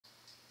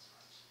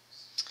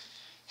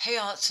Hey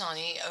all, it's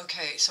Nani.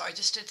 Okay, so I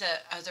just did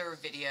the other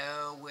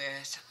video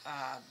with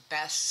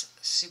Beth's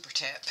super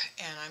tip,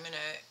 and I'm going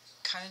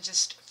to kind of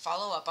just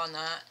follow up on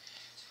that.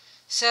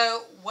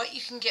 So what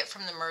you can get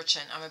from the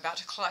merchant, I'm about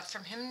to collect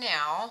from him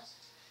now,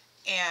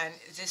 and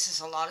this is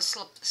a lot of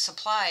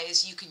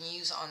supplies you can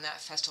use on that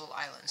festival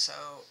island. So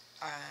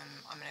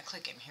I'm going to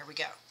click him. Here we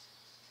go.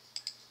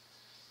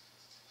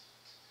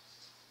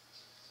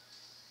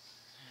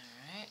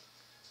 Alright.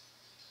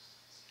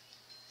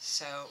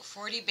 So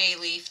 40 bay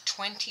leaf,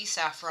 20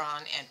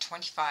 saffron, and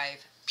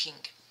 25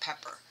 pink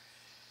pepper.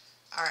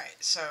 Alright,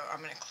 so I'm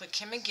going to click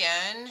him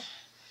again.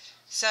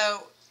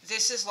 So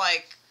this is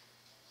like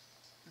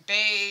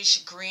beige,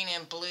 green,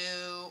 and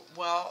blue.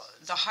 Well,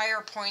 the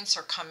higher points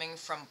are coming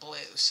from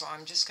blue, so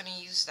I'm just going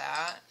to use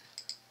that.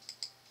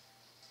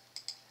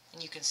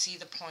 And you can see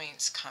the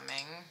points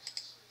coming.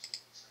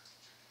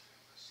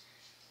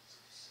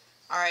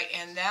 Alright,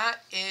 and that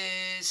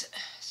is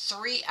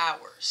 3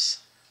 hours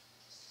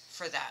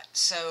for that.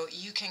 So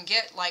you can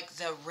get like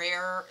the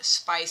rare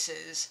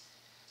spices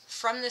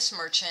from this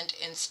merchant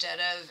instead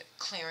of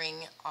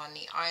clearing on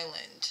the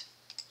island.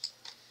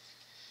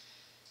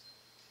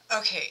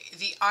 Okay,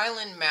 the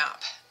island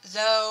map.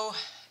 Though,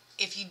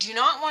 if you do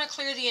not want to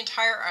clear the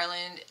entire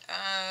island,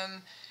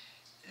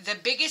 the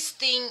biggest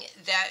thing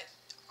that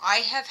I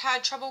have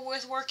had trouble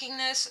with working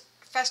this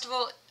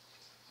festival,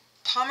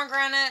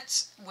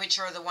 pomegranates, which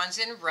are the ones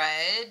in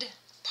red,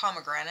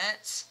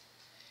 pomegranates,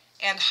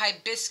 and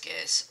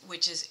hibiscus,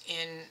 which is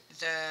in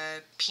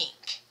the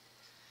pink.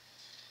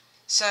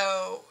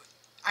 So,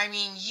 I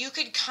mean, you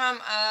could come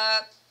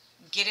up,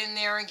 get in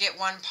there and get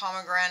one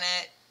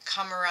pomegranate,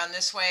 come around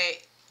this way,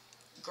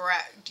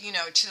 grab,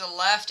 to the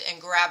left and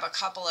grab a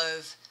couple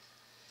of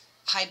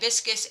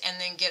hibiscus, and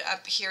then get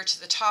up here to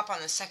the top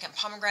on the second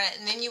pomegranate,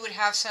 and then you would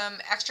have some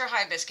extra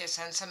hibiscus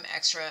and some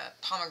extra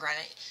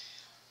pomegranate.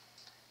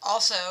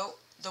 Also,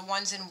 the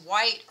ones in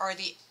white are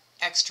the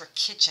extra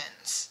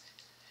kitchens.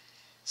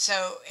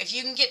 So if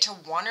you can get to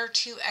 1 or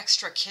 2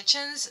 extra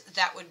kitchens,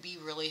 that would be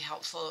really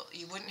helpful.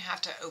 You wouldn't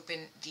have to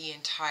open the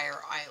entire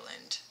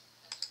island.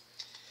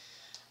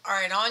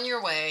 Alright, on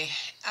your way.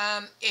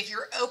 If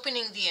you're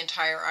opening the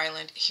entire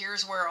island,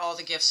 here's where all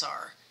the gifts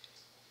are.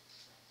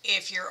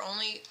 If you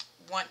only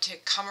want to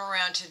come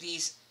around to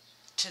this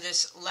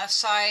left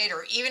side,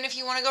 or even if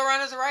you want to go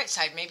around to the right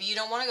side, maybe you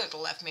don't want to go to the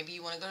left, maybe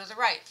you want to go to the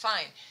right,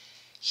 fine.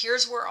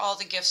 Here's where all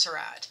the gifts are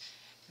at.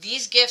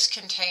 These gifts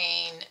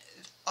contain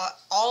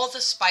all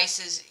the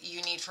spices you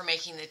need for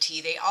making the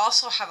tea. They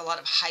also have a lot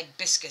of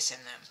hibiscus in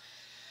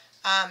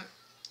them.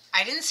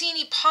 I didn't see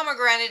any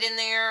pomegranate in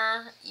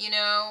there,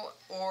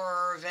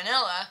 or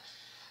vanilla,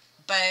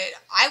 but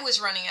I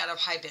was running out of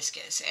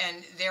hibiscus,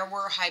 and there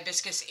were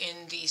hibiscus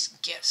in these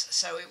gifts,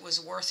 so it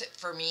was worth it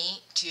for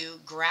me to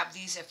grab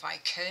these if I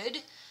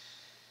could.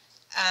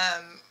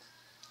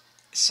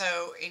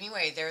 So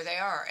anyway, there they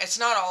are. It's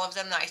not all of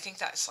them. I think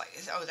that's like,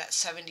 oh, that's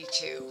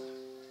 72.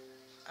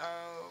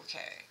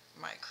 Okay,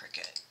 my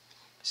cricket.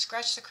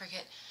 Scratch the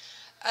cricket.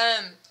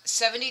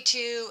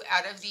 72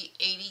 out of the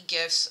 80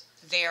 gifts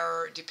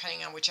there,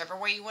 depending on whichever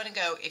way you want to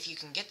go. If you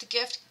can get the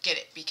gift, get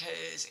it,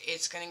 because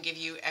it's going to give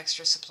you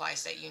extra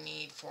supplies that you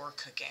need for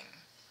cooking.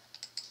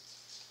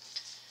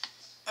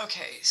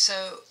 Okay,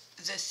 so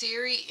the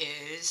theory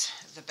is,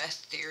 the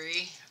best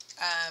theory,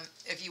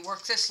 if you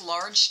work this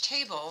large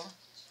table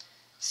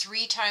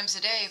 3 times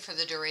a day for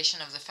the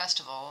duration of the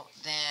festival,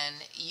 then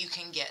you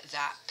can get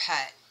that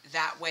pet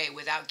that way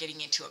without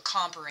getting into a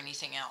comp or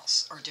anything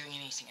else, or doing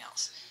anything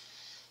else.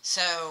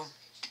 So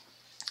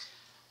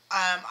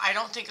I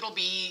don't think it'll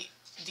be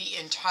the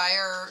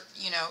entire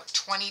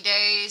 20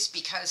 days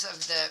because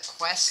of the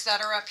quests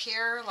that are up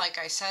here. Like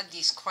I said,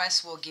 these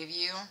quests will give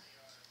you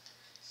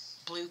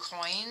blue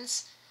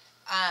coins,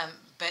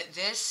 but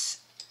this,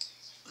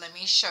 let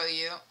me show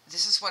you,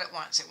 this is what it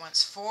wants. It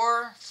wants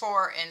 4,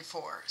 4, and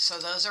 4. So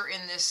those are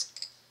in this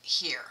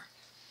here.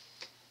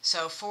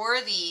 So 4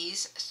 of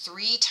these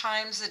 3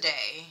 times a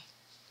day,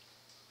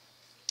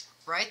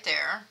 right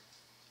there.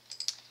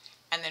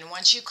 And then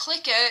once you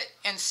click it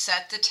and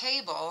set the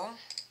table,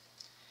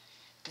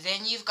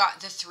 then you've got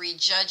the 3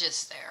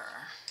 judges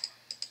there.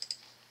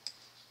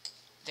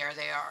 There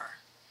they are.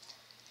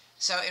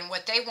 So, and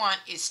what they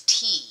want is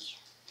tea.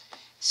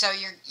 So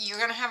you're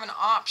going to have an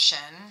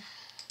option.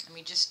 Let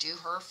me just do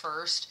her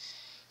first.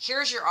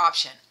 Here's your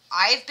option.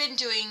 I've been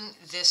doing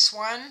this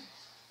one.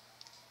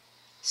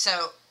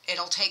 So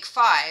it'll take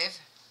 5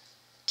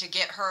 to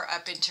get her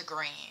up into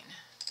green.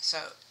 So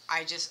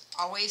I just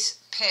always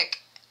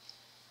pick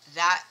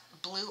that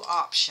blue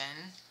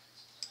option.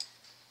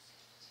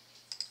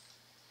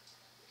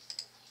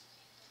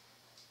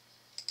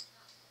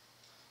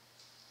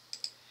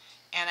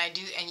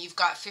 And you've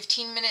got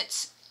 15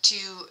 minutes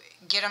to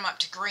get them up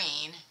to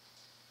green.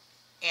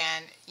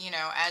 And,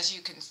 as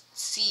you can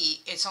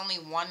see, it's only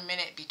 1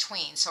 minute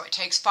between. So it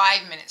takes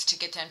 5 minutes to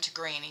get them to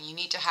green. And you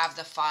need to have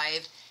the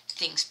 5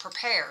 things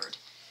prepared.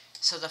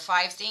 So the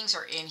 5 things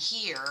are in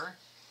here.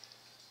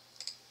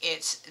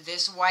 It's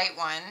this white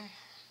one,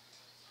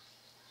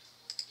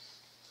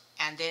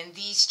 and then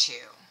these 2.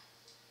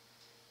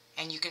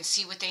 and you can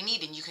see what they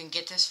need. And you can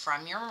get this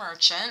from your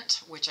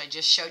merchant, which I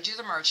just showed you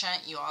the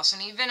merchant. You also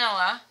need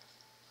vanilla.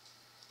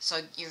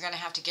 So you're going to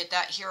have to get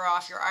that here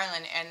off your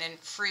island, and then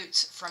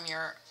fruits from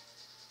your,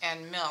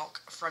 and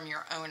milk from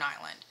your own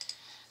island.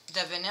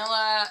 The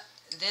vanilla,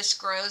 this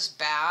grows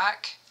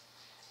back,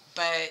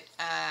 but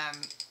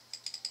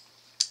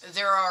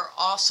there are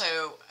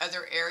also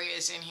other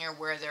areas in here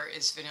where there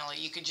is vanilla.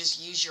 You could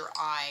just use your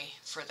eye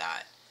for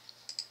that.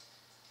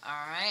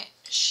 Alright,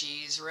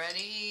 she's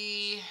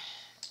ready.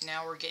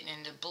 Now we're getting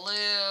into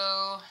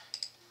blue.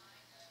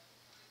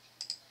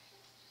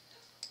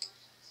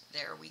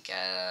 There we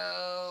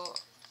go.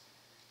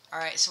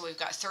 Alright, so we've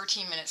got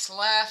 13 minutes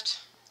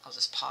left. I'll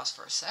just pause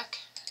for a sec.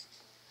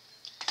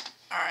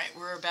 Alright,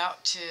 we're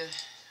about to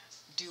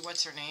do,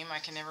 what's her name? I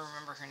can never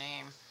remember her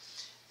name.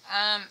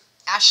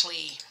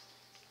 Ashley.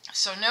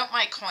 So note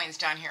my coins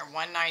down here,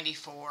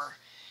 194.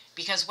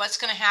 Because what's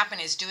going to happen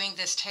is, doing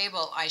this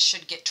table, I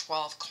should get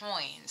 12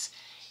 coins.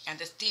 And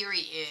the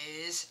theory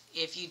is,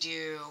 if you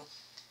do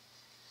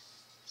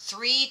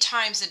 3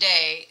 times a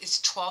day,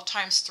 it's 12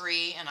 times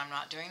 3, and I'm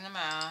not doing the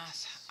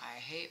math. I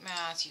hate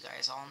math, you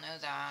guys all know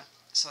that.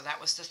 So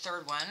that was the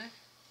third one.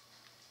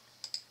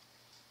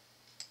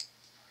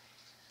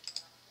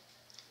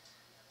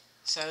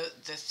 So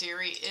the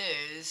theory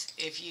is,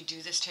 if you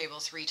do this table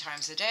 3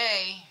 times a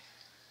day,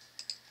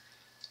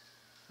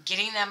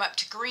 getting them up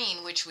to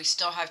green, which we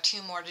still have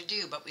 2 more to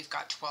do, but we've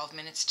got 12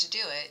 minutes to do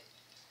it,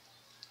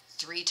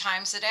 3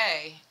 times a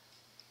day,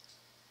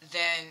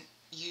 then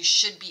you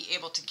should be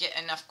able to get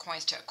enough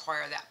coins to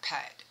acquire that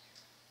pet.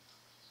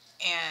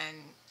 And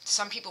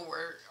some people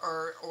were,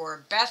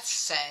 or Beth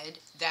said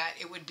that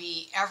it would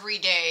be every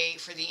day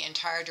for the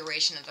entire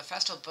duration of the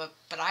festival,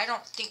 but I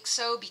don't think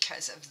so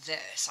because of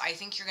this. I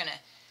think you're going to,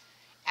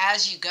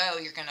 as you go,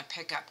 you're going to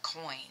pick up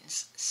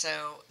coins.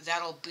 So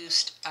that'll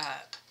boost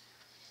up.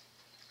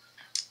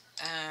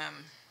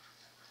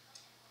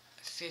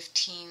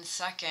 15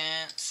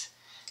 seconds.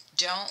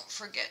 Don't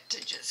forget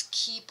to just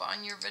keep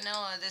on your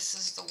vanilla. This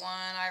is the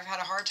one. I've had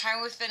a hard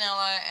time with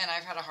vanilla, and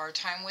I've had a hard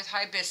time with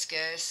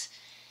hibiscus.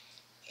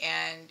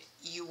 And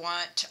you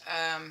want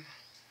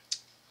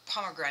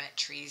pomegranate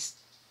trees,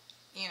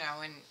 you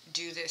know, and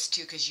do this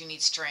too, because you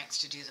need strength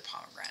to do the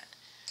pomegranate.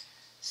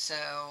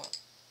 So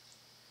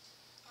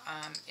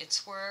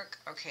it's work.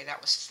 Okay,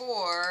 that was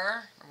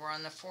 4. We're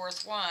on the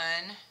 4th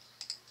one.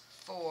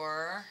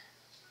 4.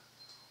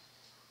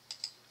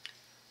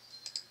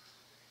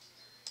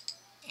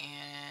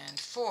 And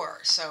 4.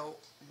 So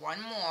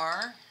 1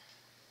 more.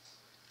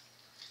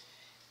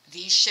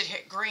 These should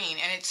hit green,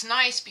 and it's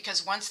nice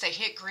because once they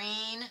hit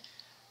green,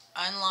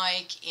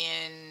 unlike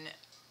in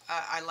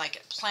I like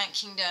it, Plant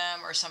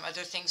Kingdom or some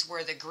other things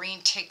where the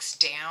green ticks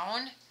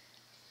down,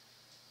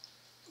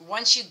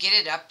 once you get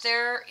it up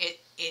there,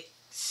 it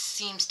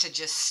seems to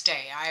just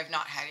stay. I have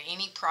not had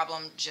any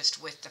problem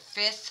just with the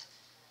 5th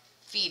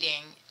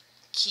feeding,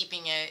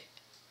 keeping it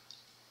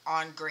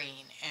on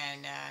green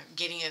and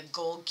getting a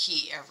gold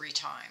key every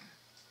time.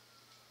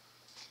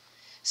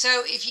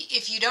 So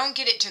if you don't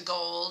get it to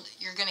gold,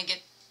 you're going to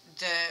get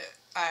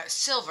the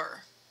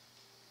silver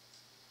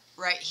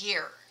right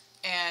here,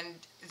 and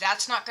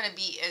that's not going to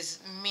be as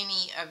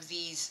many of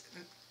these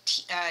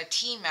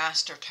Tea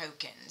Master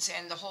tokens,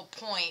 and the whole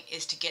point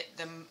is to get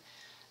the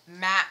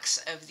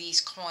max of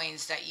these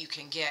coins that you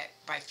can get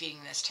by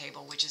feeding this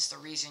table, which is the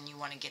reason you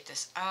want to get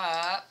this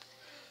up.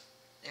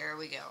 There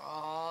we go,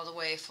 all the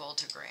way full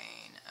to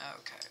green.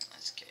 Okay,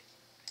 let's get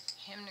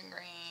him to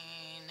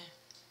green,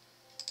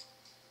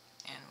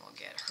 and we'll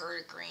get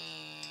her to green.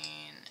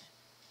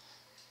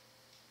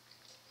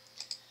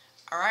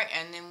 Alright,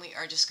 and then we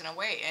are just going to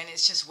wait, and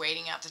it's just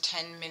waiting out the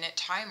 10-minute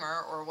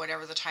timer, or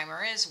whatever the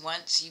timer is,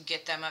 once you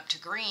get them up to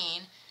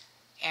green,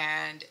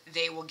 and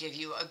they will give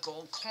you a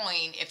gold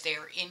coin if they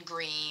are in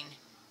green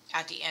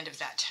at the end of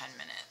that 10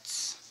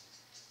 minutes.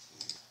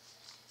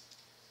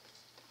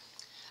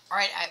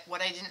 Alright,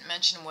 what I didn't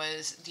mention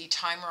was the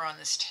timer on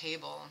this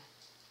table.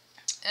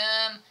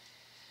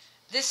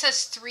 This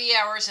says 3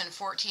 hours and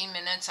 14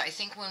 minutes. I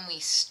think when we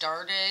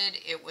started,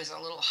 it was a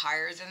little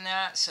higher than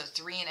that, so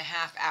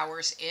 3.5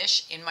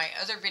 hours-ish. In my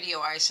other video,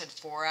 I said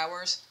 4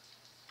 hours.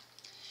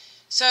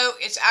 So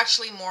it's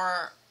actually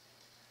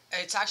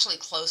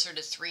closer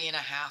to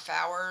 3.5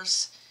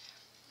 hours.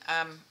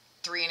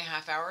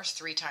 3.5 hours,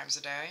 3 times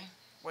a day.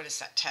 What is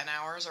that, 10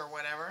 hours or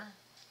whatever?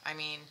 I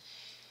mean,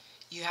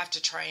 you have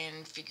to try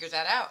and figure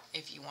that out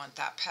if you want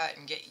that pet,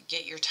 and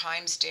get your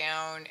times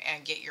down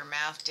and get your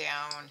math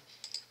down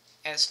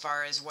as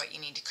far as what you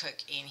need to cook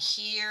in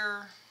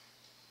here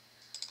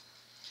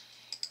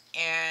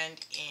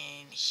and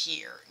in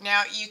here.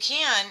 Now you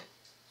can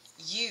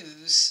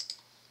use,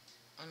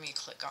 let me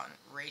click on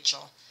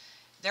Rachel.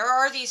 There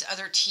are these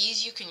other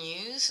teas you can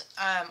use.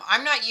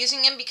 I'm not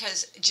using them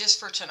because just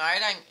for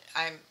tonight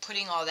I'm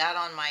putting all that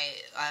on my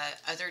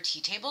other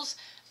tea tables,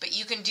 but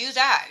you can do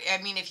that.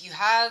 I mean, if you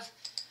have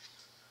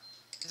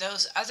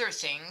those other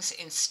things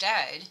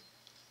instead,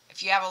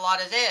 if you have a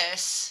lot of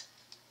this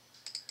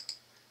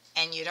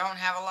and you don't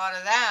have a lot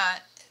of that,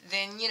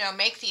 then, you know,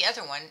 make the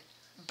other one.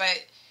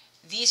 But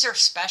These are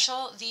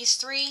special, these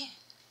three,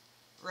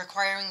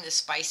 requiring the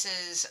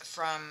spices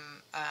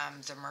from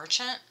the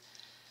merchant.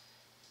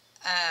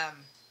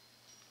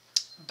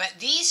 But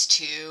these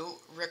two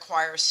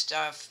require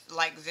stuff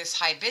like this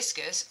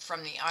hibiscus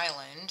from the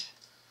island.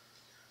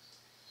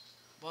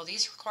 Well,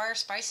 these require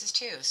spices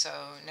too, so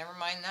never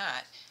mind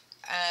that.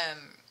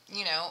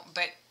 You know,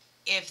 but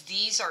if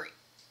these are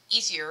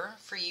easier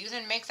for you,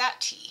 then make that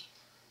tea.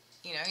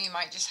 You know, you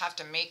might just have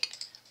to make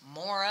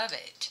more of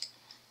it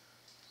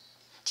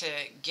to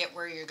get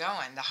where you're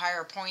going. The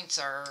higher points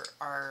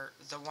are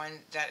the one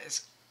that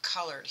is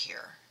colored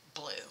here,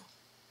 blue.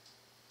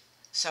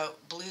 So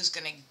blue's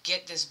going to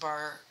get this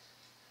bar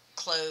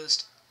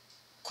closed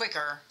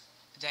quicker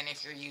than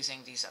if you're using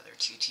these other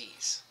two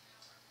teas.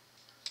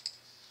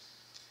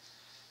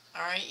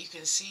 Alright, you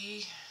can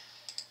see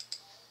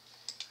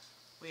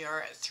we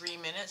are at 3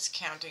 minutes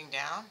counting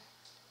down.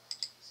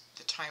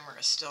 The timer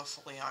is still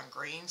fully on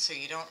green, so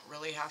you don't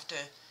really have to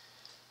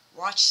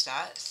watch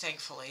that.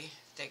 Thankfully,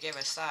 they gave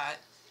us that.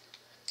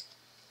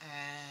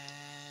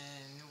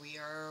 And we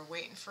are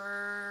waiting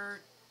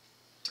for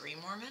 3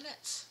 more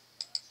minutes.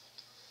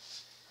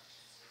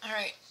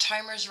 Alright,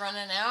 timer's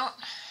running out.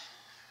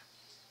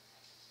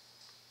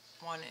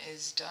 1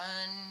 is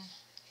done.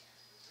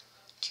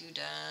 2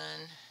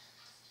 done.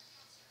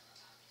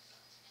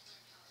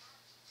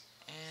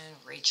 And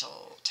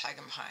Rachel, tag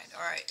them behind.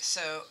 Alright,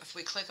 so if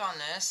we click on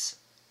this,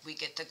 we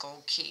get the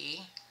gold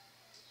key.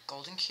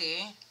 Golden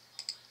key.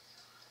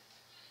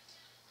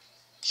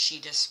 She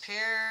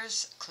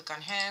disappears. Click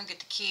on him, get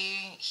the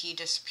key. He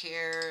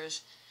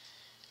disappears.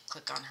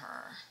 Click on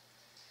her.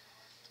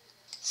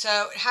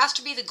 So it has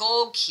to be the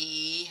gold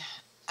key,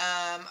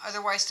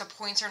 otherwise the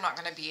points are not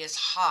going to be as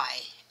high.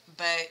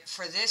 But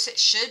for this it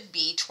should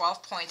be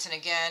 12 points, and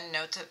again,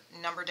 note the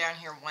number down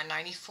here,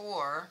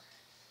 194.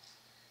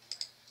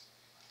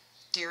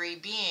 Theory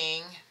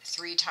being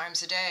 3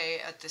 times a day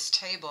at this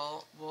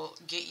table will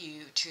get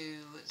you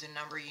to the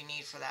number you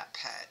need for that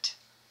pet.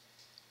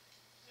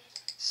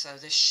 So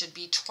this should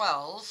be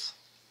 12.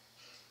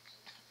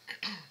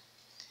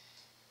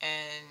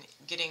 And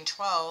getting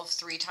 12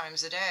 3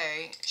 times a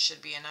day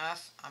should be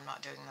enough. I'm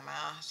not doing the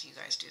math. You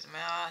guys do the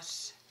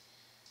math.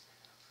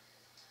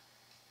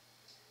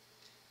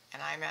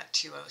 And I'm at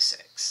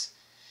 206.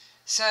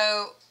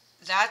 So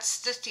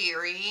that's the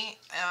theory.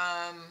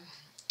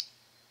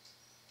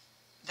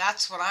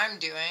 That's what I'm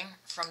doing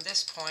from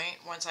this point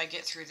once I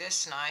get through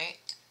this night.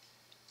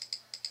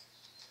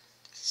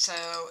 So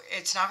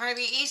it's not going to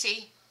be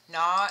easy.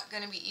 Not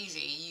going to be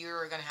easy.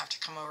 You're going to have to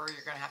come over.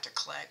 You're going to have to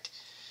collect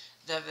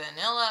the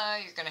vanilla.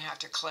 You're going to have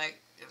to collect,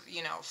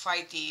 you know,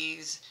 fight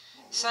these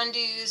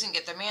sundews and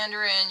get the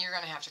mandarin. You're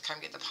going to have to come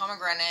get the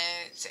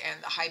pomegranates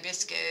and the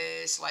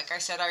hibiscus. Like I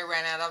said, I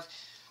ran out of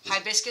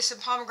hibiscus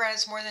and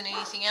pomegranates more than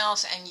anything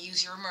else, and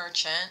use your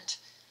merchant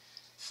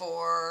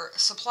for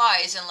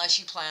supplies unless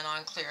you plan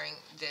on clearing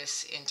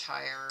this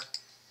entire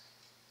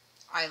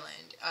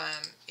island.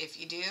 If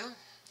you do,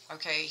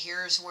 okay,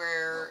 here's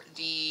where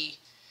the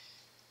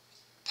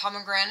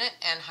pomegranate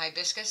and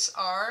hibiscus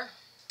are.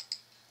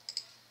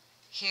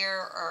 Here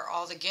are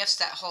all the gifts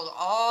that hold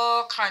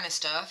all kind of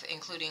stuff,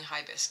 including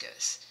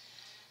hibiscus.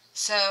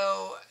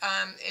 So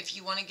if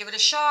you want to give it a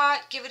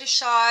shot, give it a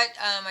shot.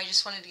 I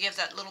just wanted to give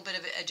that little bit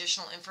of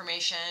additional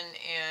information.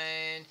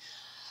 And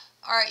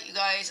alright, you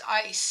guys,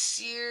 I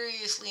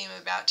seriously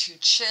am about to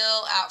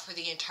chill out for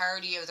the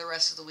entirety of the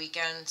rest of the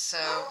weekend. So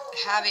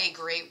have a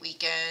great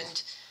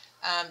weekend.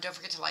 Don't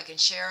forget to like and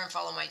share and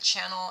follow my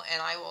channel,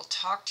 and I will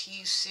talk to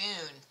you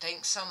soon.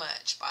 Thanks so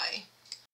much. Bye.